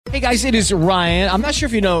Hey guys, it is Ryan. I'm not sure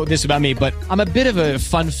if you know this about me, but I'm a bit of a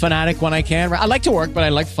fun fanatic when I can. I like to work, but I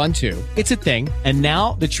like fun too. It's a thing. And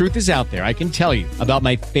now the truth is out there. I can tell you about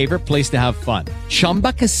my favorite place to have fun.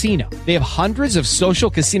 Chumba Casino. They have hundreds of social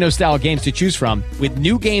casino style games to choose from with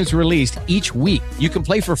new games released each week. You can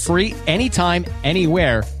play for free anytime,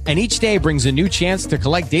 anywhere. And each day brings a new chance to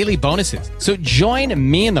collect daily bonuses. So join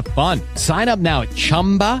me in the fun. Sign up now at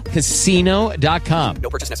ChumbaCasino.com. No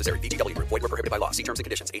purchase necessary. VGW. Void where prohibited by law. See terms and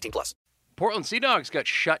conditions. 18+. Portland Sea Dogs got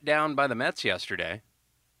shut down by the Mets yesterday.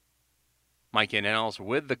 Mike and Els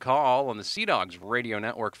with the call on the Sea Dogs radio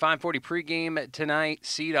network. 5:40 pregame tonight.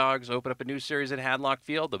 Sea Dogs open up a new series at Hadlock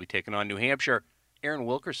Field. They'll be taking on New Hampshire. Aaron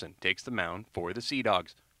Wilkerson takes the mound for the Sea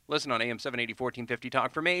Dogs. Listen on AM 780, 1450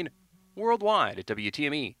 Talk for Maine. Worldwide at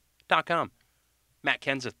WTME.com. Matt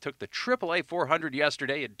Kenseth took the AAA 400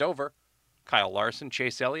 yesterday at Dover. Kyle Larson,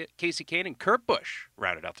 Chase Elliott, Casey Kane, and Kurt Busch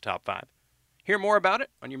rounded out the top 5. Hear more about it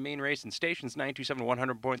on your main racing stations,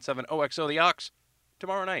 927 100.7 OXO The Ox,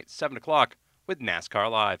 tomorrow night, 7 o'clock, with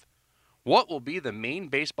NASCAR Live. What will be the main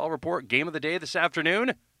baseball report game of the day this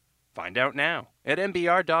afternoon? Find out now at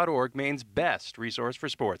mbr.org, Maine's best resource for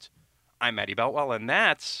sports. I'm Matty Boutwell, and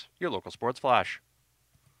that's your local sports flash.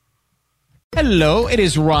 Hello, it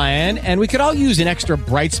is Ryan, and we could all use an extra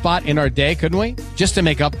bright spot in our day, couldn't we? Just to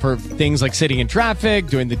make up for things like sitting in traffic,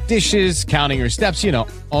 doing the dishes, counting your steps, you know,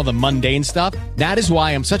 all the mundane stuff. That is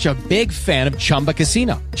why I'm such a big fan of Chumba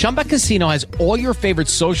Casino. Chumba Casino has all your favorite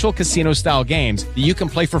social casino-style games that you can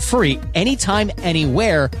play for free anytime,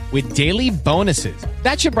 anywhere with daily bonuses.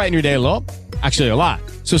 That should brighten your day a little. Actually, a lot.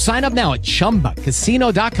 So sign up now at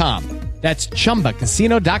ChumbaCasino.com. That's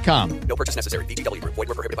ChumbaCasino.com. No purchase necessary. VGW. Void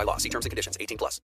where prohibited by law. See terms and conditions. 18+.